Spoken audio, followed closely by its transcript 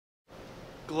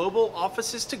Global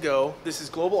Offices to Go. This is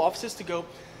Global Offices to Go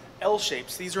L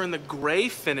shapes. These are in the gray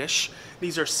finish.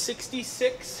 These are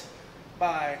 66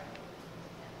 by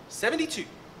 72.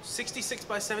 66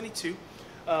 by 72.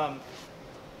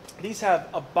 These have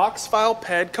a box file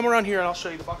pad. Come around here and I'll show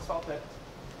you the box file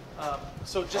pad.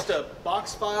 So just a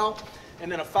box file and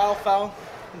then a file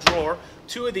drawer.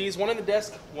 Two of these, one in the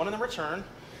desk, one in the return.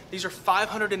 These are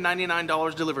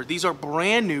 $599 delivered. These are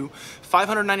brand new,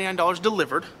 $599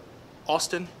 delivered.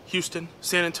 Austin, Houston,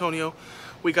 San Antonio,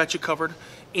 we got you covered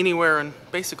anywhere in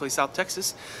basically South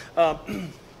Texas.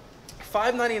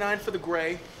 $599 for the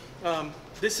gray.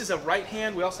 This is a right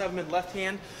hand. We also have them in left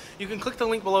hand. You can click the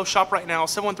link below, shop right now.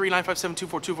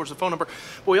 713-957-2424 is the phone number.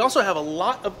 But we also have a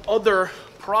lot of other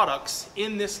products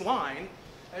in this line,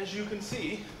 as you can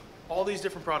see. All these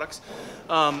different products.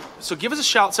 So give us a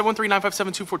shout,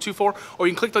 713-957-2424, or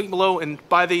you can click the link below and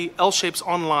buy the L shapes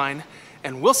online,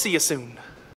 and we'll see you soon.